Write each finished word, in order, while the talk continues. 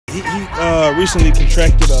recently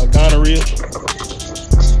contracted gonorrhea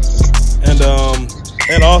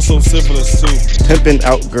and also syphilis too. Pimping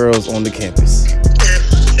out girls on the campus.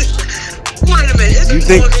 Wait a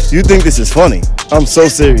minute. You think this is funny? I'm so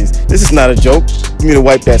serious. This is not a joke. You need to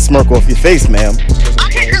wipe that smirk off your face, ma'am.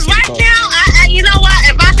 Okay, because right now, I you know what?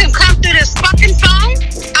 If I can come through this fucking phone,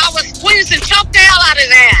 I would squeeze and choke the hell out of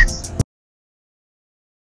his ass.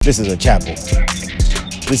 This is a chapel.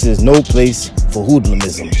 This is no place for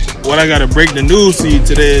hoodlumism. What I gotta break the news to you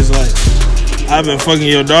today is like, I've been fucking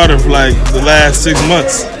your daughter for like the last 6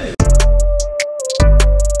 months.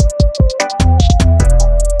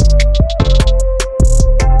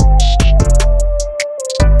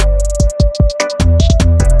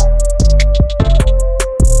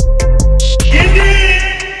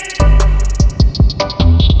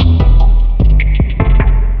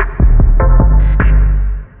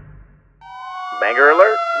 Banger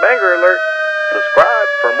alert, banger alert. Subscribe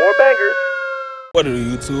for more bangers. What are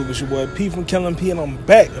you, YouTube? It's your boy P from Killing P, and I'm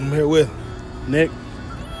back. I'm here with Nick.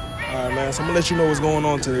 Alright, man, so I'm gonna let you know what's going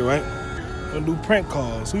on today, right? I'm gonna do prank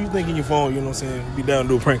calls. Who you think in your phone, you know what I'm saying, be down to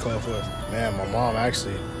do a prank call for us? Man, my mom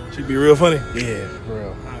actually. She'd be real funny? Yeah, for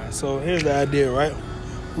real. Alright, so here's the idea, right?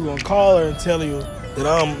 We're gonna call her and tell you that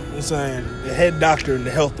I'm saying the head doctor in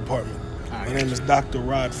the health department. My name is Dr.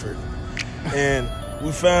 Rodford. And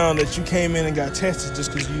we found that you came in and got tested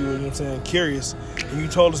just because you were, you know what I'm saying, curious, and you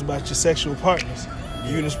told us about your sexual partners.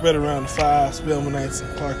 You're gonna spread around the 5 Spelmanites and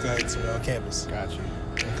Clarkites around campus. Got you.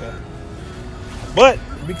 Okay. But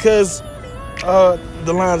because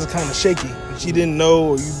the lines are kind of shaky, and she didn't know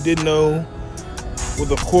or you didn't know, what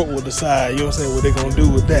the court will decide, you know what I'm saying, what they're gonna do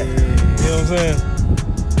with that. You know what I'm saying?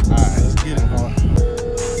 Alright, let's get it on.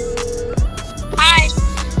 Hi.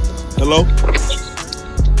 Hello?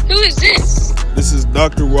 Who is this? This is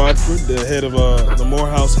Dr. Rodford, the head of the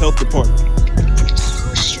Morehouse Health Department.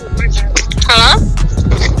 Hello?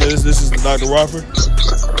 Yeah, this is Dr. Rodford.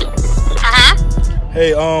 Uh-huh.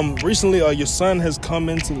 Hey, recently your son has come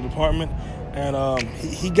into the department, and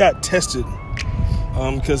he got tested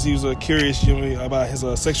because he was curious about his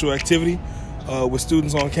sexual activity with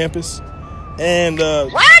students on campus. And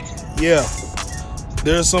What? yeah,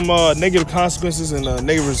 there's some negative consequences and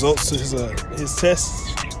negative results to his test.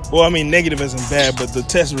 Well, I mean negative isn't bad, but the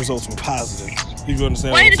test results were positive. If you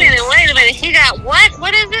understand. Wait a minute. He got what?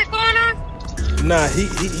 What is it going on? Nah, he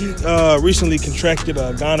recently contracted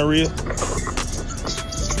gonorrhea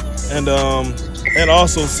and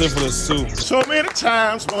also syphilis too. So many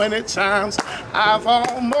times, I've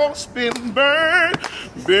almost been burned.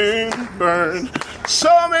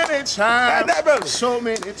 So many times,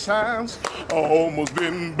 almost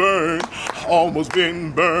been burned.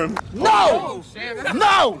 No!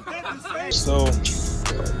 So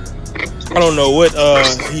I don't know what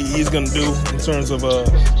he's gonna do in terms of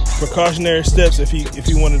precautionary steps if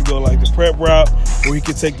he wanted to go like the PrEP route, where he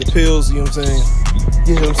could take the pills, you know what I'm saying,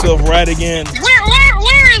 get himself right again.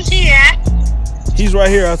 Where is he at? He's right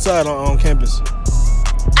here outside on campus.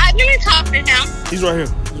 Let me talk to him. He's right here.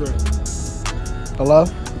 He's right. Hello?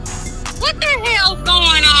 What the hell's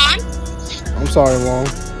going on? I'm sorry, Mom.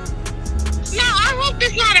 No, I hope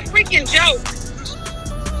it's not a freaking joke.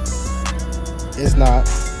 It's not.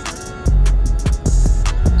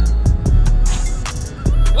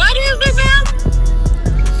 What is it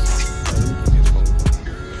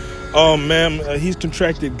now? Ma'am, he's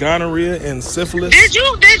contracted gonorrhea and syphilis. Did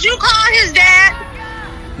you call his dad?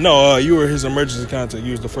 No, you were his emergency contact.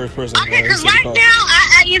 You was the first person. Okay, because right now,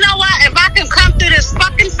 I you know what? If I can come through this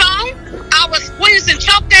fucking phone, I would squeeze and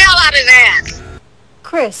choke the hell out of his ass.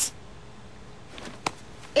 Chris,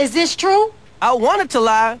 is this true? I wanted to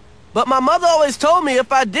lie, but my mother always told me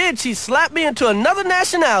if I did, she'd slap me into another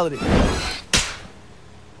nationality.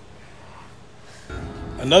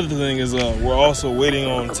 Another thing is we're also waiting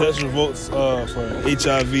on test results for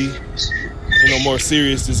HIV, more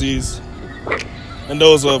serious disease. And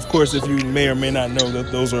those, of course, if you may or may not know,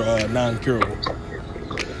 that those are non-curable.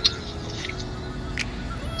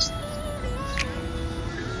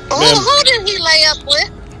 Who did he lay up with?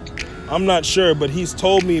 I'm not sure, but he's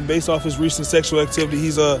told me based off his recent sexual activity,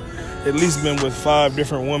 he's at least been with 5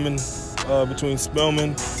 different women between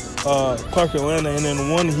Spelman, Clark Atlanta, and then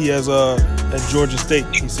one he has at Georgia State.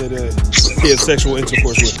 He said he had sexual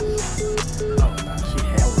intercourse with.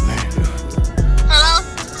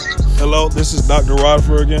 Hello, this is Dr.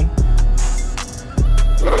 Rodford again.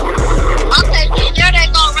 Okay, there they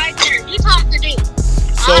go right there. You talk to me.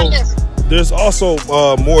 So there's also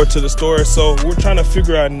more to the story. So we're trying to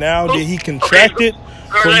figure out now, did he contract it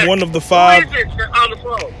from one of the 5? Who is it on the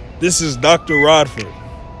phone? This is Dr. Rodford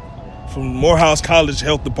from Morehouse College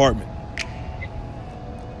Health Department.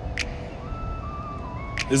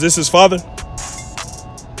 Is this his father?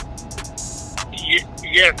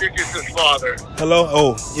 Yes, this is his father. Hello?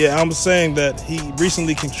 Oh, yeah, I'm saying that he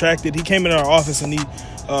recently contracted. He came in our office and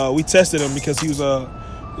we tested him because he was a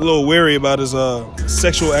little wary about his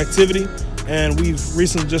sexual activity. And we've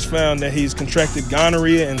recently just found that he's contracted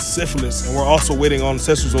gonorrhea and syphilis. And we're also waiting on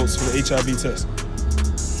test results for the HIV test.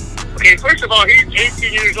 Okay, first of all, he's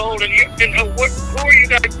 18 years old. And who are you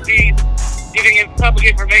guys to be giving him public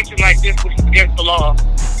information like this, which is against the law,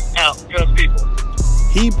 out to those people?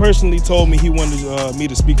 He personally told me he wanted me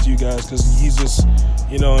to speak to you guys because he's just,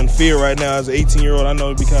 in fear right now as an 18-year-old. I know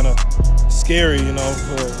it'd be kind of scary, for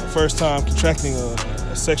the first time contracting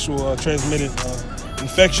a sexual transmitted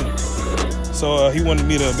infection. So he wanted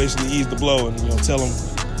me to basically ease the blow and,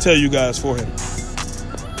 tell you guys for him.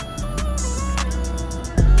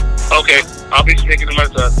 Okay, I'll be speaking to my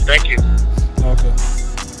son. Thank you. Okay.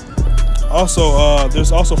 Also,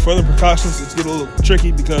 there's also further precautions. It's getting a little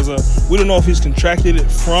tricky because we don't know if he's contracted it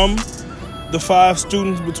from the 5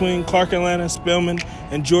 students between Clark Atlanta, Spelman,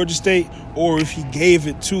 and Georgia State, or if he gave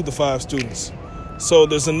it to the 5 students. So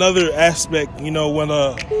there's another aspect, when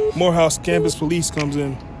Morehouse Campus Police comes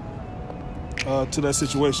in to that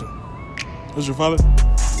situation. Is your father?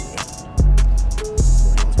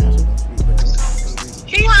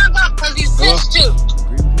 He hung up because he's pissed too.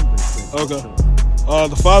 Okay.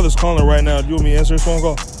 The father's calling right now. Do you want me to answer his phone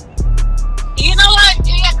call? You know what?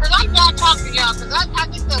 Yeah, because I'm done talking to y'all because I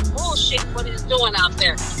think that's bullshit what he's doing out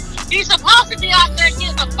there. He's supposed to be out there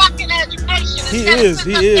getting a fucking education. He is.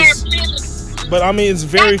 But I mean, it's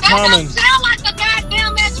very common. That don't sound like a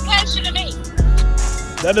goddamn education to me.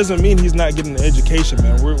 That doesn't mean he's not getting an education,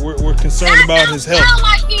 man. We're concerned about his health. Sound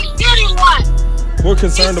like he's getting one. We're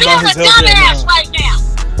concerned he's about his health right now.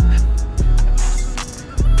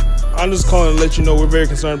 I'm just calling to let you know we're very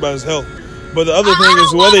concerned about his health. But the other thing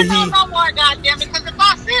is whether no more, goddamn, because if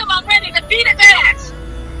I see him, I'm ready to beat his ass.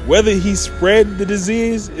 Whether he spread the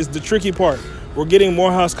disease is the tricky part. We're getting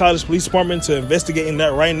Morehouse College Police Department to investigating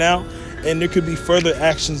that right now, and there could be further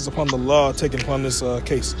actions upon the law taken upon this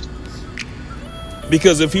case.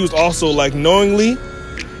 Because if he was also knowingly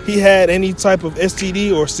he had any type of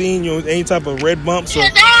STD or seen any type of red bumps, his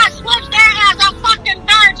ass whooped their ass a fucking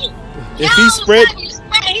virgin. If he spread.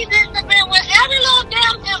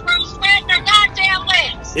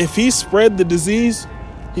 If he spread the disease,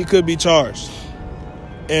 he could be charged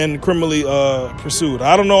and criminally pursued.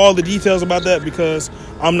 I don't know all the details about that because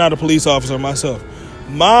I'm not a police officer myself.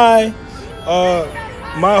 My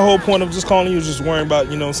whole point of just calling you is just worrying about,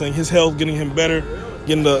 his health, getting him better,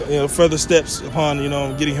 getting the further steps upon,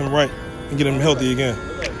 getting him right and getting him healthy again.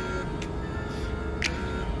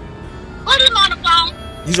 Put him on the phone.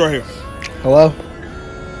 He's right here. Hello?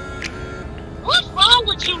 What's wrong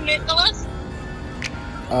with you, Nicholas?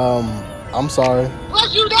 I'm sorry.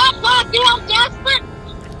 Was you that goddamn desperate?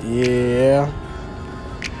 Yeah.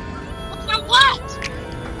 For what?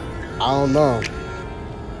 I don't know.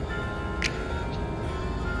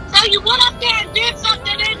 So you went up there and did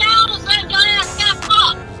something and now all of a sudden your ass got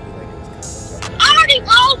caught. I already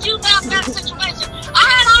told you about that situation. I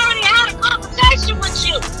had already had a conversation with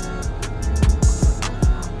you.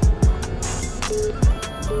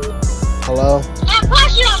 Hello? And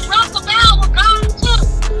plus you done dropped the bell with gone too.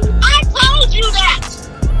 I told you that.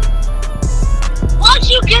 Once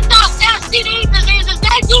you get those STD diseases,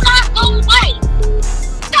 they do not go away.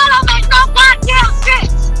 That don't make no goddamn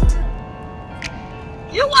sense.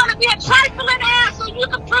 You want to be a trifling ass so you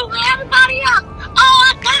can prove to everybody else, oh,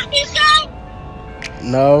 I got me some?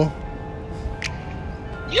 No.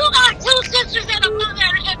 You got 2 sisters and a mother,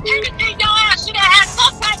 and anything your ass should have had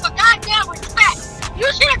some type of goddamn respect. You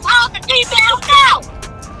should have told the female no.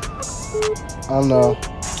 I don't know.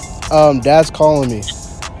 Dad's calling me.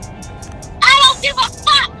 I don't give a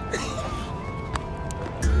fuck.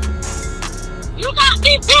 You got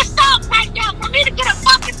me pissed off right now for me to get a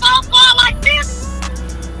fucking phone call like this.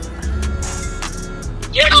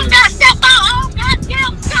 You done messed up my whole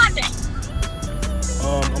goddamn Sunday.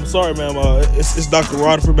 I'm sorry, ma'am. It's Dr.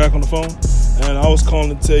 Rodford back on the phone, and I was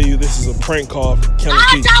calling to tell you this is a prank call from Kelly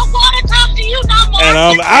P. I don't want to talk to you no more. And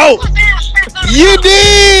I'm out. You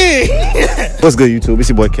did. What's good, YouTube? It's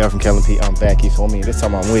your boy Cal from Kellen P. I'm back, you feel me? This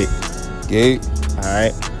time I'm with Gabe.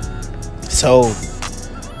 Alright. So,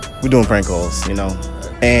 we're doing prank calls,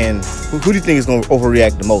 And who do you think is going to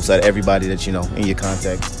overreact the most out of everybody that you know in your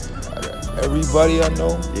contact? Everybody I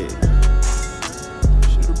know? Yeah.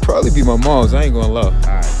 Should probably be my mom's. I ain't gonna lie.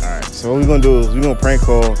 Alright. So what we're going to do is we're going to prank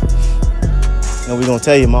call. And we're going to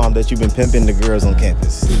tell your mom that you've been pimping the girls on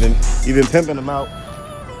campus. You've been pimping them out.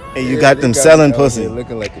 And you got them selling pussy.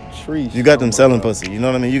 Looking like a tree. You got them selling pussy. You know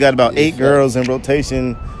what I mean? You got about 8 girls in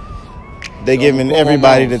rotation. They giving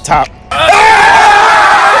everybody the top.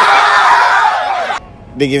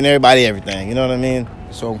 They giving everybody everything. You know what I mean?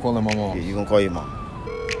 So I'm calling my mom. Yeah, you gonna call your mom.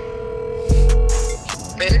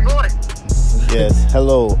 Baby boy. Yes.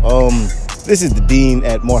 Hello. This is the dean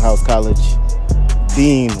at Morehouse College,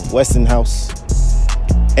 Dean Westonhouse,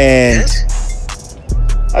 and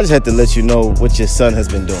I just had to let you know what your son has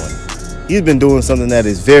been doing. He's been doing something that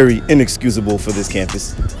is very inexcusable for this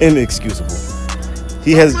campus. Inexcusable.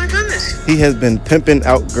 He has. Oh my goodness. He has been pimping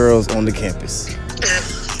out girls on the campus.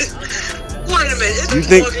 Wait a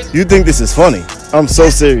minute. You think this is funny? I'm so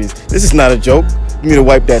serious. This is not a joke. You need to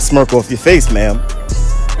wipe that smirk off your face, ma'am.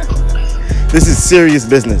 This is serious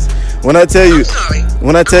business. When I tell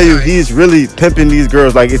you, he's really pimping these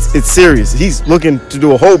girls, like it's serious. He's looking to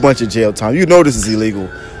do a whole bunch of jail time. You know this is illegal.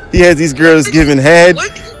 He has these girls giving head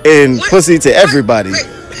and pussy to everybody.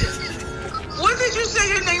 What did you say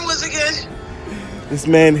your name was again? This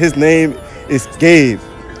man, his name is Gabe.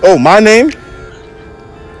 Oh, my name?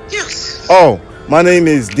 Yes. Oh, my name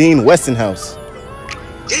is Dean Westonhouse.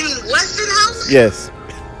 Dean Westonhouse? Yes.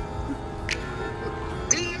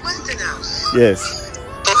 Dean Westonhouse. Yes.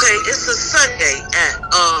 Okay, it's a Sunday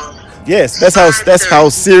at Yes, that's how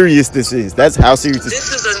serious this is. That's how serious this is.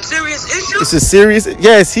 This is a serious issue? This is serious.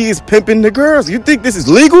 Yes, he is pimping the girls. You think this is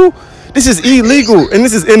legal? This is illegal and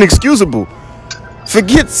this is inexcusable.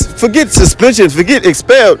 Forget suspension, forget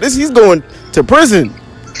expelled. He's going to prison.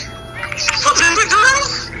 For pimping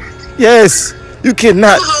girls? Yes. You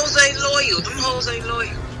cannot. Them hoes ain't loyal. Them hoes ain't loyal.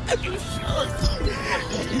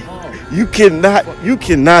 You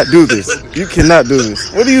cannot do this. You cannot do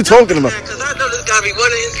this. What are you talking about? Because I know this gotta be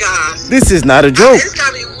one of his guys. This is not a joke. This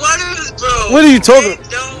gotta be one of his bros. What are you talking?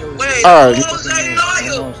 All right. Hoes ain't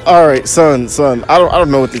loyal. All right, son. I don't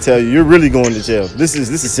know what to tell you. You're really going to jail. This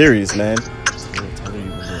is serious, man.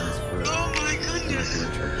 Oh my goodness.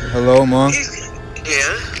 Hello, Mom.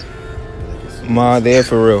 Yeah. Ma, they're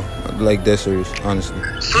for real. Like, that serious, honestly.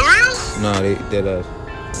 For real? Nah, they dead ass.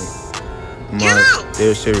 Get Ma, out.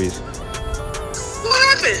 they're serious. What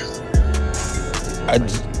happened?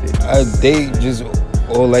 They just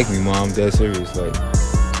all like me, Mom. They're serious, like.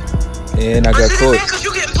 And I got Is it caught. mad because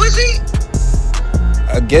you getting pussy?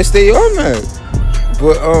 I guess they are mad,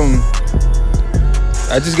 but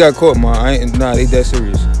I just got caught, Ma. They that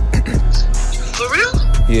serious. For real?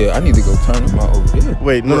 Yeah, I need to go turn them out over there.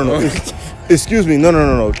 Wait, no. Excuse me,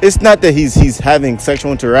 no. It's not that he's having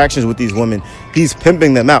sexual interactions with these women. He's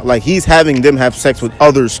pimping them out. Like he's having them have sex with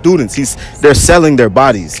other students. They're selling their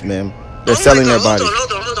bodies, ma'am. They're selling their bodies.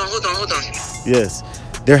 Hold on. Yes,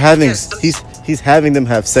 they're having. He's having them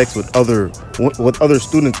have sex with other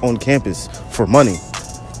students on campus for money.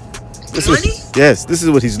 Money? Yes, this is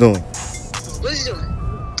what he's doing. What is he doing?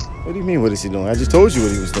 What do you mean? What is he doing? I just told you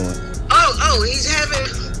what he was doing. Oh, he's having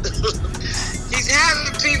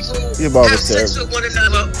people have sex with one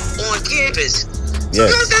another on campus. So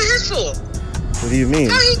Yes. what's that his for? What do you mean?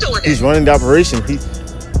 How he doing that? He's running the operation. He's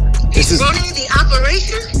running the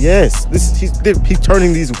operation? Yes. He's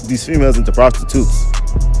turning these females into prostitutes.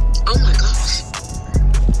 Oh my gosh.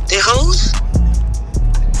 They're hoes?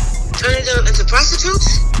 Turning them into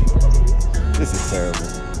prostitutes? This is terrible.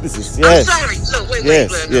 This is I'm sorry. Look, wait.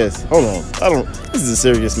 Yes. Hold on. This is a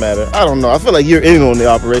serious matter. I don't know. I feel like you're in on the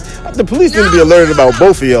operation. The police need to be alerted about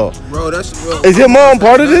both of y'all. Bro, that's real. Is your mom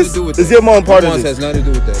part of this? Is your mom part of Has this? nothing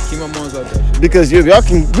to do with that. Keep my mom's out that shit. Because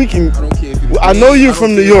we can. I don't care if you. I know you're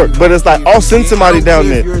from New York, but it's like I'll send somebody down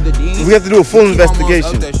there. We have to do a full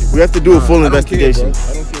investigation. We have to do a full investigation.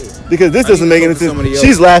 I don't care. Because this doesn't make any sense.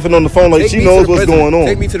 She's laughing on the phone like she knows what's going on.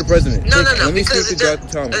 Take me to the president. No. Let me Because speak to Dr.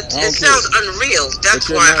 Thomas. it sounds unreal. That's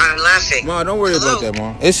why I'm laughing. Ma, don't worry about that,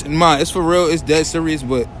 Ma. It's for real. It's dead serious,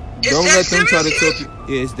 but don't let them try to talk you.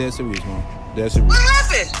 Yeah, it's dead serious, Ma. Dead serious. What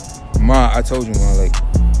happened? Ma, I told you, Ma. Like,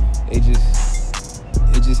 it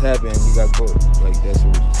just happened. You got caught. Like, that's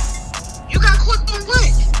serious. You got caught on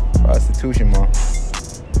what? Prostitution, Ma.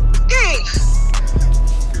 Dave,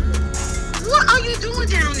 what are you doing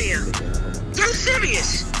down there? That's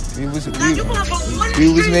serious. We was Now you going from one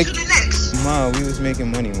we was extreme to making the next. Ma, we was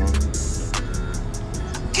making money, Ma.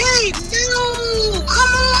 Gabe, no,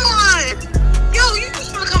 come on. Yo, you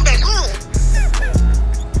just want to come back home.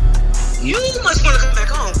 You must want to come back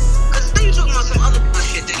home. Because then you talking about some other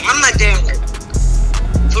bullshit thing. I'm not down with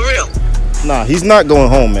it. For real. Nah, he's not going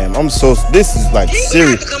home, man. This is like He's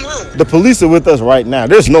serious. gonna have to come home. The police are with us right now.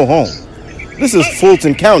 There's no home. This is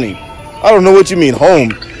Fulton County. I don't know what you mean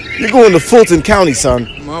home. You're going to Fulton County, son.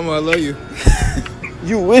 Mama, I love you.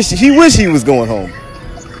 He wish he was going home.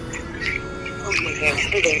 Oh my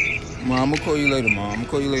God. Mom, I'm gonna call you later, Mom. I'm gonna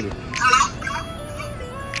call you later.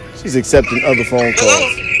 She's accepting other phone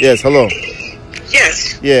calls. Yes, hello.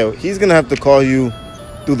 Yes. Yeah, he's gonna have to call you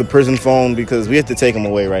through the prison phone because we have to take him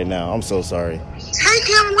away right now. I'm so sorry. Take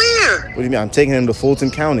him where? What do you mean? I'm taking him to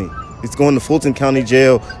Fulton County. He's going to Fulton County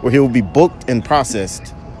Jail where he will be booked and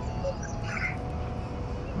processed.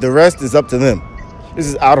 The rest is up to them. This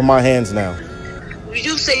is out of my hands now.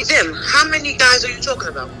 You say them. How many guys are you talking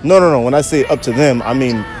about? No. When I say up to them, I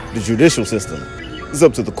mean the judicial system. It's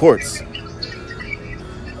up to the courts.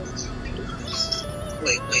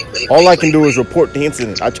 All I can do is report the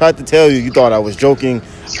incident. I tried to tell you. You thought I was joking.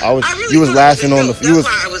 You was laughing on the.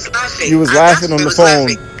 You was laughing on the phone.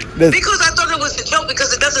 Because I thought it was a joke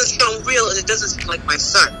because it doesn't sound real and it doesn't sound like my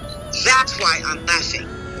son. That's why I'm laughing.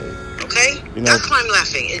 Okay? That's why I'm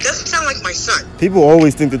laughing. It doesn't sound like my son. People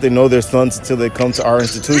always think that they know their sons until they come to our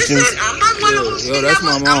institutions. Listen, I'm not one of those. Yo, that's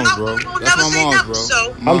my mom, bro. That's my mom, bro.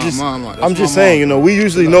 So. I'm just saying, you know, we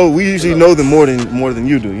usually know them more than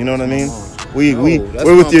you do. You know what I mean? We're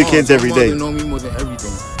with your kids every day. You know me more than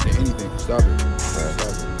everything, than anything. Stop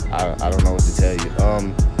it. I don't know what to tell you.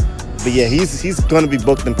 But yeah, he's gonna be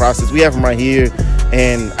booked in process. We have him right here,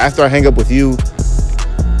 and after I hang up with you,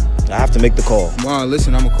 I have to make the call. Mom,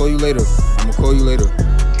 listen, I'm gonna call you later.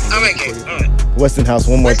 All right, kid. All right. Westinghouse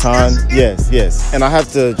one more time. Yes. And I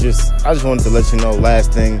just wanted to let you know,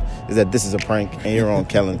 last thing is that this is a prank and you're on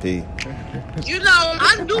Kellen P. You know,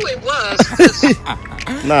 I knew it was.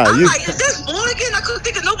 I'm like, is this Morgan? I couldn't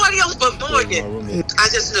think of nobody else but Morgan. I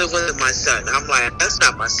just knew it wasn't my son. I'm like, that's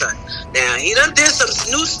not my son. Now, he done did some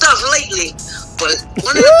new stuff lately, but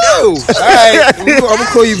one of them. Alright, I'm gonna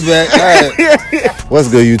call you back. Alright. What's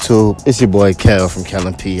good, YouTube? It's your boy Kel from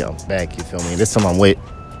Kellen P. I'm back, you feel me? This time I'm with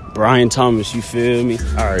Brian Thomas, you feel me?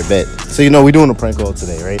 Alright, bet. So, you know, we're doing a prank call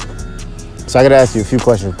today, right? So I gotta ask you a few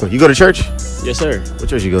questions real quick. You go to church? Yes, sir. What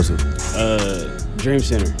church you go to? Dream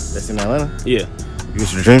Center. That's in Atlanta? Yeah. You go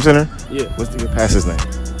to the Dream Center? Yeah. What's your pastor's name?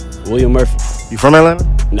 William Murphy. You from Atlanta?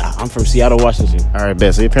 Nah, I'm from Seattle, Washington. Alright,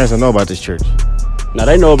 bet. So your parents don't know about this church? Nah,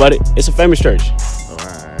 they know about it. It's a famous church. Oh,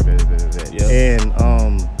 alright, bet. Yeah. And,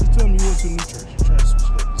 Just tell me you went to a new church. You tried to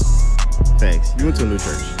switch it up. thanks. You went to a new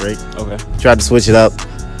church, right? Okay. Tried to switch it up.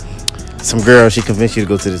 Some girl, she convinced you to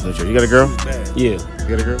go to this new church. You got a girl? Yeah. You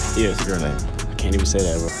got a girl? Yeah. What's your girl name? I can't even say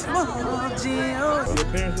that, bro. Your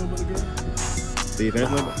parents know about the girl? Do your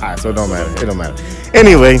parents know about? Alright, so it don't matter. It don't matter.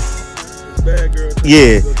 Anyway, Bad girl.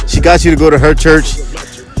 yeah, she got you to go to her church.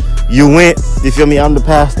 You went, you feel me? I'm the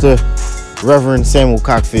pastor, Reverend Samuel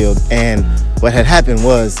Cockfield. And what had happened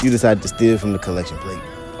was you decided to steal from the collection plate.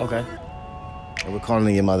 Okay. And we're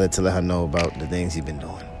calling your mother to let her know about the things you've been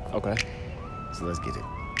doing. Okay. So let's get it.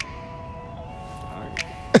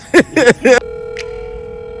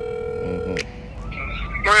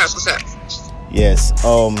 Morehouse, what's up? Yes,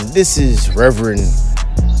 this is Reverend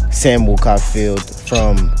Samuel Cockfield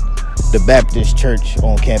from the Baptist Church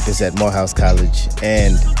on campus at Morehouse College,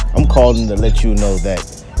 and I'm calling to let you know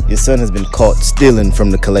that your son has been caught stealing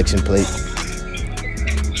from the collection plate.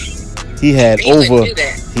 He had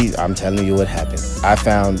I'm telling you what happened. I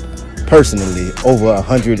found personally over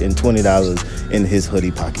 $120 in his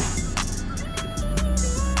hoodie pocket.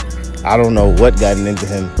 I don't know what got into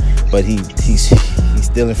him, but he's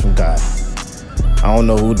stealing from God. I don't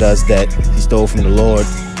know who does that. He stole from the Lord.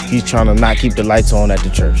 He's trying to not keep the lights on at the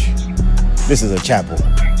church. This is a chapel.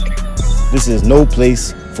 This is no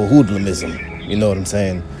place for hoodlumism. You know what I'm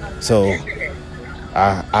saying? So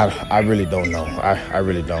I really don't know. I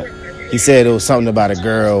really don't. He said it was something about a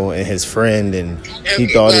girl and his friend, and he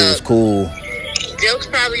thought it was cool. Joke's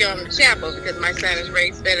probably on the chapel because my son is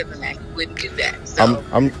raised better than that. He wouldn't do that. So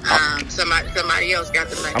somebody else got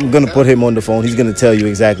the money. I'm gonna put him on the phone. He's gonna tell you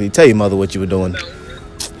exactly. Tell your mother what you were doing.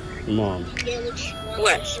 Mom.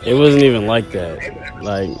 What? It wasn't even like that.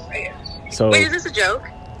 Like, so. Wait, is this a joke?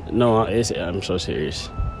 No, I'm so serious.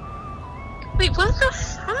 Wait, what the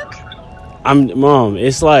fuck? Mom,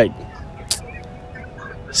 it's like,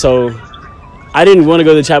 so I didn't want to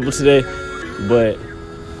go to chapel today, but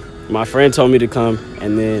my friend told me to come,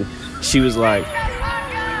 and then she was like, I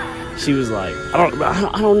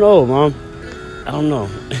don't know, Mom. I don't know.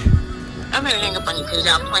 I'm gonna hang up on you because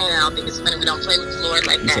y'all playing, and I don't think it's funny. We don't play with the Lord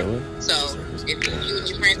like that. So if you and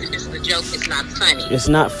your friends think this is a joke, it's not funny. It's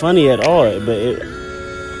not funny at all, but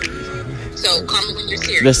So call me when you're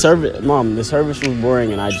serious. The service was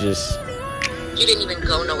boring, and You didn't even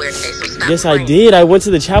go nowhere today, so stop. Yes, I did. I went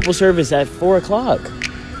to the chapel service at 4:00.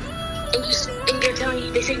 And they're telling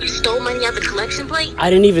you, they say you stole money out the collection plate? I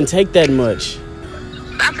didn't even take that much.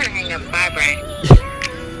 I'm gonna hang up. Bye, Brian.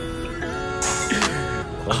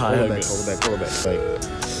 Call it back. Like,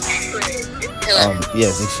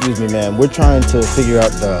 Yes, excuse me, ma'am. We're trying to figure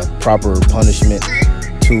out the proper punishment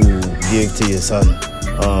to give to your son.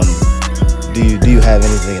 Do you have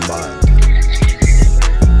anything in mind?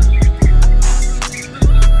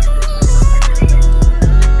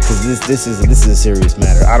 Because this is a serious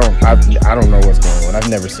matter. I don't know what's going on. I've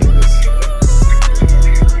never seen this.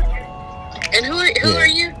 And who are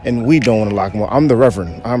you? And we don't want to lock him up. I'm the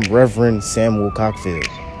Reverend. I'm Reverend Samuel Cockfield.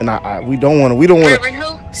 And we don't want Reverend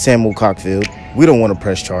who? Samuel Cockfield. We don't want to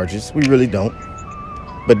press charges. We really don't.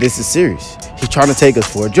 But this is serious. He's trying to take us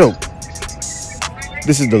for a joke.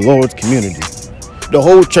 This is the Lord's community. The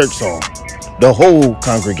whole church song. The whole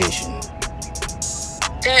congregation.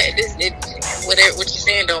 What you're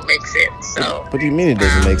saying don't make sense. So. What do you mean it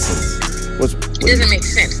doesn't make sense? It doesn't make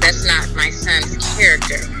sense. That's not my son's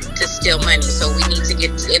character to steal money. So we need to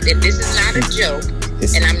get. If this is not a joke,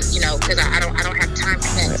 and I'm, because I don't have time for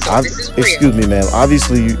that. So this is real. Excuse me, ma'am.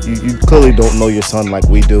 Obviously, you clearly don't know your son like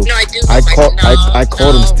we do. No, I do. I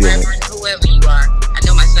caught him stealing. Whoever you are, I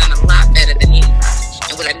know my son a lot better than anybody.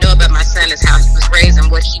 And what I know about my son is how he was raised and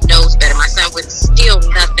what he knows better. My son would steal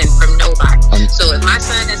nothing from nobody. So if my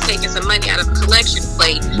son has taken some money out of a collection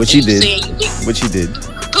plate, which he did,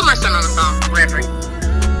 put my son on the phone, Reverend.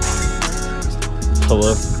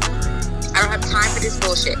 Hello? I don't have time for this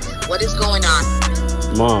bullshit. What is going on?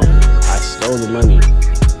 Mom, I stole the money.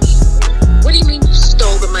 What do you mean you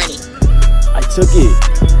stole the money? I took it.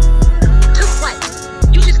 Took what?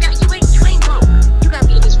 You ain't broke. You gotta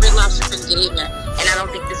be in this Red Lobster for the evening, and I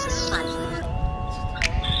don't think this is funny.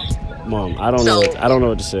 Mom, I don't know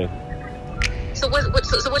what to say. So what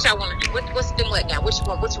y'all want to do? What's the what now? What you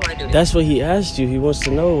want to do? That's what he asked you. He wants to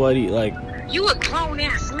know what he like. You a grown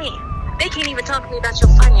ass man. They can't even talk to me about your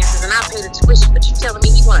finances, and I pay the tuition. But you telling me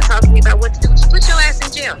you want to talk to me about what to do? Just put your ass in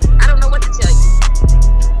jail. I don't know what to tell you.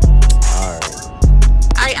 All right.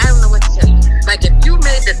 I don't know what to tell you. Like if you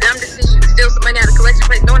made the dumb decision to steal some money out of collection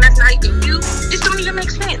plate, knowing that's not even you, this don't even make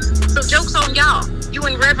sense. So joke's on y'all. You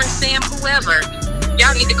and Reverend Sam, whoever.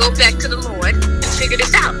 Y'all need to go back to the Lord and figure this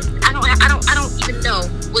out. I don't even know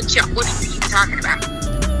what are you even talking about.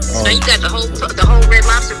 So now you got the whole Red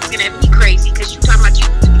Lobster looking at me crazy because you talking about you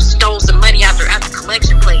stole some money out the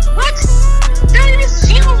collection plate. What? That don't even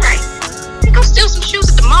feel right. You go steal some shoes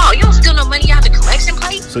at the mall. You don't steal no money out the collection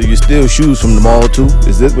plate. So you steal shoes from the mall too?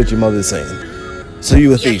 Is this what your mother is saying? So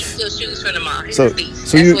you a thief? Yeah, he steals shoes from the mall. He's so a thief.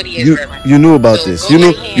 So that's what he is, Reverend. You knew about this. You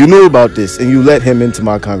knew about this, and you let him into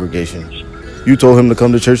my congregation. You told him to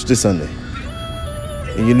come to church this Sunday,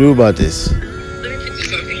 and you knew about this.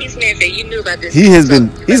 You knew about this. He's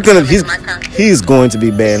going to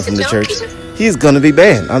be banned from the church. He's going to be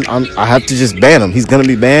banned. I have to just ban him. He's going to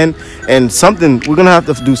be banned, and we're going to have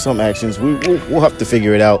to do some actions. We'll have to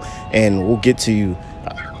figure it out, and we'll get to you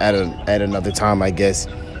at another time, I guess.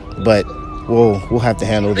 But we'll have to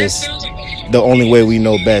handle this the only way we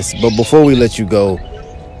know best. But before we let you go,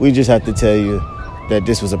 we just have to tell you that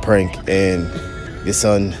this was a prank, and your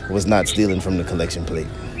son was not stealing from the collection plate.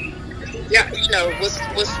 Yeah, what's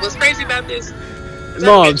crazy about this?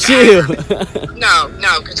 Mom, chill. No,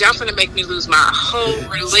 because y'all finna make me lose my whole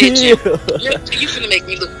religion. You finna make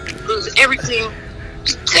me lose everything.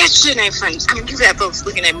 That shit ain't funny. I mean, you got folks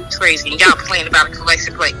looking at me crazy, and y'all playing about a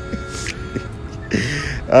collection plate.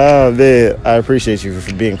 Oh, man, I appreciate you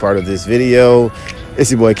for being part of this video. It's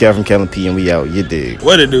your boy Cal from Cal and P, and we out. You dig?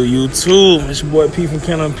 What it do, YouTube? It's your boy P from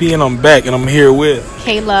Cal and P, and I'm back, and I'm here with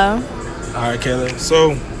Kayla. All right, Kayla.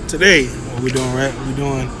 So today, what we're doing, right? We're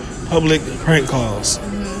doing public prank calls.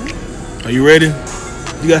 Mm-hmm. Are you ready?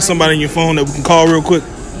 You got somebody on your phone that we can call real quick?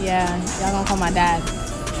 Yeah, y'all gonna call my dad. All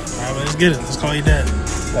right, let's get it. Let's call your dad.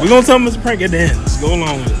 We're gonna tell him it's a prank at the end. Let's go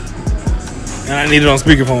along with it. And I need it on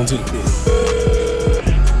speakerphone too.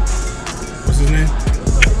 What's his name?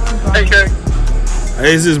 Hey, Kay.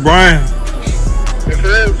 Hey, this is Brian. Yes, it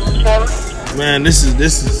is. Who's calling? Man, this is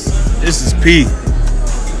P.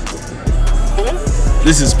 Who?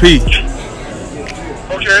 This is P.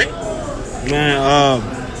 Okay. Man,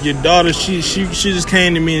 your daughter, she just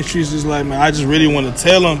came to me and she's just like, man, I just really want to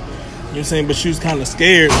tell him. You know what I'm saying? But she was kind of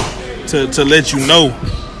scared to let you know.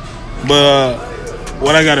 But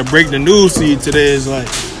what I gotta break the news to you today is like,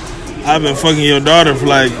 I've been fucking your daughter for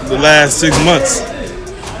like the last 6 months.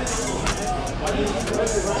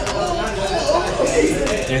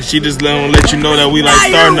 And she just gonna let you know that we like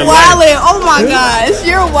starting to wildin'. Oh my gosh,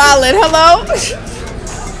 you're wildin'. Hello?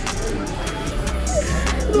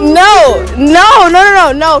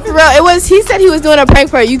 No, for real. He said he was doing a prank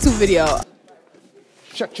for a YouTube video.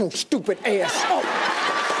 Shut your stupid ass up.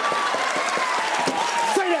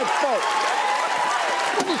 Say that, folks.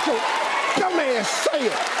 What is your dumb ass say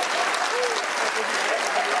it?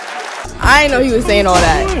 I didn't know he was saying all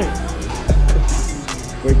that.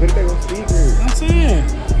 Wait, put it back on speaker. I'm saying.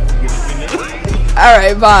 All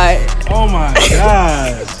right, bye. Oh my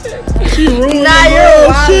gosh. She ruined Nah, the you're whole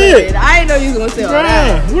wild. shit. I didn't know you was gonna say all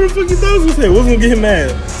that. What the fuck you thought you was gonna say? What's gonna get him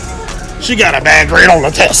mad? She got a bad grade on the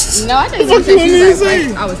tests. No, I think What the fuck you want me to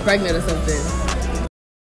say? I was pregnant or something.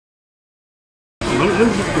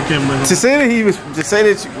 To say that he was, to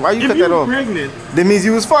say that, why you cut that off? Pregnant. That means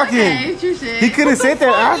you was fucking. Okay, true shit. He could have said that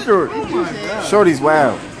after. Oh my god. Shorty's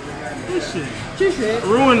wild. This shit. True shit.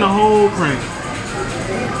 Ruined the whole prank.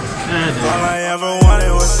 All I ever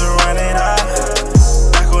wanted was to run it